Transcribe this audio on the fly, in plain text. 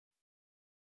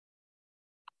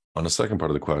On the second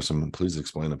part of the question, please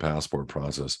explain the passport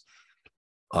process.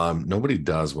 Nobody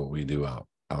does what we do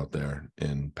out there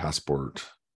in passport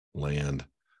land.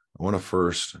 I want to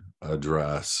first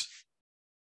address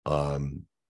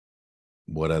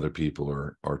what other people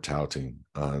are touting.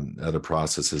 Other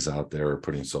processes out there are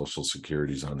putting social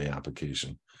securities on the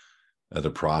application.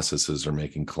 Other processes are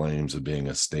making claims of being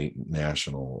a state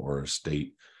national or a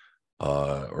state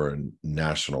or a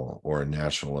national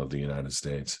of the United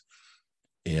States.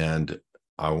 And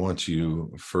I want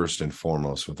you first and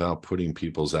foremost, without putting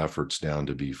people's efforts down,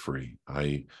 to be free.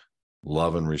 I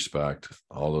love and respect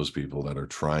all those people that are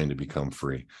trying to become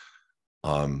free.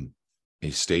 A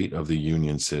state of the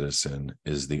union citizen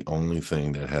is the only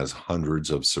thing that has hundreds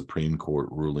of Supreme Court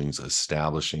rulings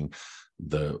establishing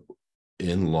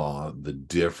in law the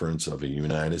difference of a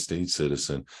United States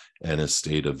citizen and a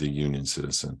state of the union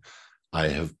citizen. I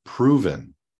have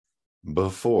proven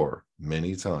before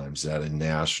many times that a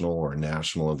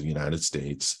national of the United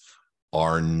States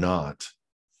are not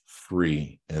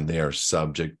free, and they are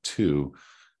subject to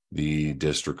the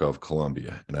District of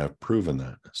Columbia, and I've proven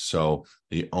that. So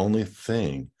the only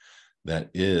thing that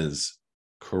is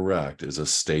correct is a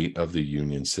state of the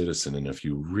union citizen. And if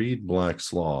you read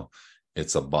Black's Law,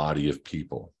 it's a body of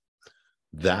people.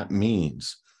 That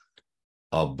means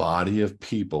a body of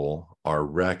people are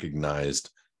recognized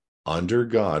under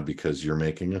God because you're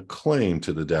making a claim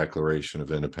to the Declaration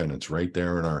of Independence right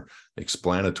there in our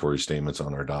explanatory statements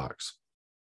on our docs.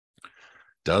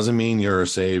 Doesn't mean you're a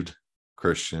saved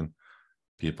Christian.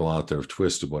 People out there have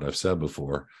twisted what I've said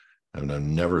before, and I've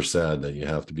never said that you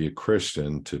have to be a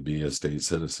Christian to be a state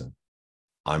citizen.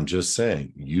 I'm just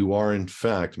saying you are in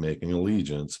fact making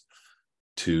allegiance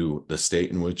to the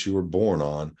state in which you were born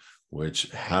on, which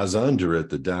has under it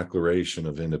the Declaration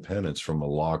of Independence from a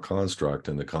law construct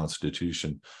in the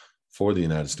Constitution for the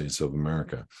United States of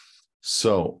America.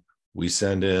 So we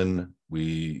send in,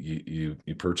 you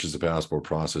purchase the passport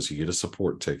process, you get a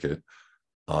support ticket.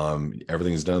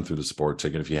 Everything's done through the support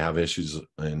ticket. If you have issues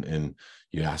and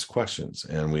you ask questions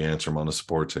and we answer them on the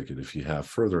support ticket. If you have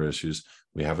further issues,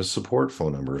 we have a support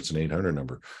phone number. It's an 800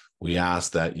 number. We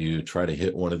ask that you try to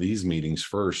hit one of these meetings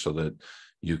first so that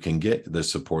you can get the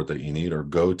support that you need, or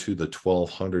go to the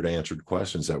 1,200 answered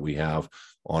questions that we have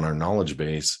on our knowledge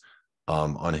base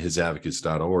on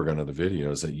HISadvocates.org under the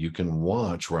videos that you can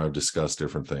watch, where I've discussed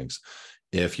different things.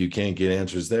 If you can't get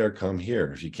answers there, come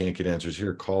here. If you can't get answers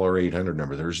here, call our 800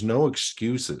 number. There's no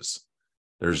excuses.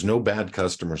 There's no bad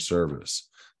customer service.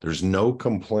 There's no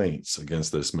complaints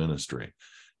against this ministry.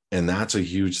 And that's a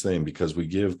huge thing, because we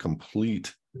give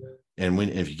complete, and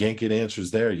if you can't get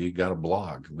answers there, you got a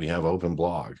blog. We have open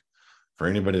blog for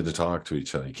anybody to talk to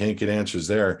each other. You can't get answers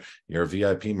there, you're a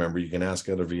VIP member, you can ask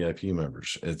other VIP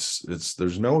members.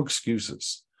 There's no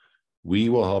excuses. We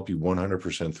will help you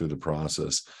 100% through the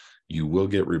process. You will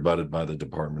get rebutted by the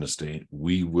Department of State.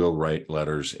 We will write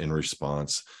letters in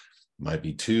response. Might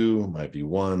be 2, might be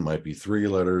 1, might be 3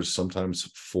 letters, sometimes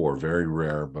 4, very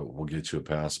rare, but we'll get you a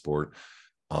passport.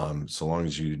 So long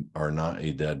as you are not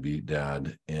a deadbeat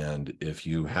dad. And if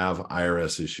you have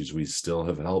IRS issues, we still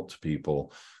have helped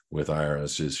people with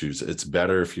IRS issues. It's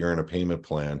better if you're in a payment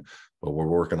plan, but we're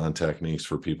working on techniques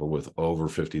for people with over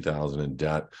 $50,000 in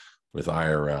debt with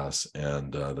IRS.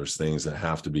 And there's things that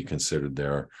have to be considered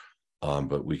there.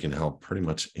 But we can help pretty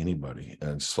much anybody.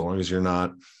 And so long as you're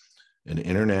not an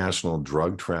international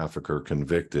drug trafficker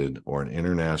convicted or an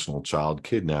international child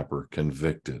kidnapper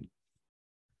convicted,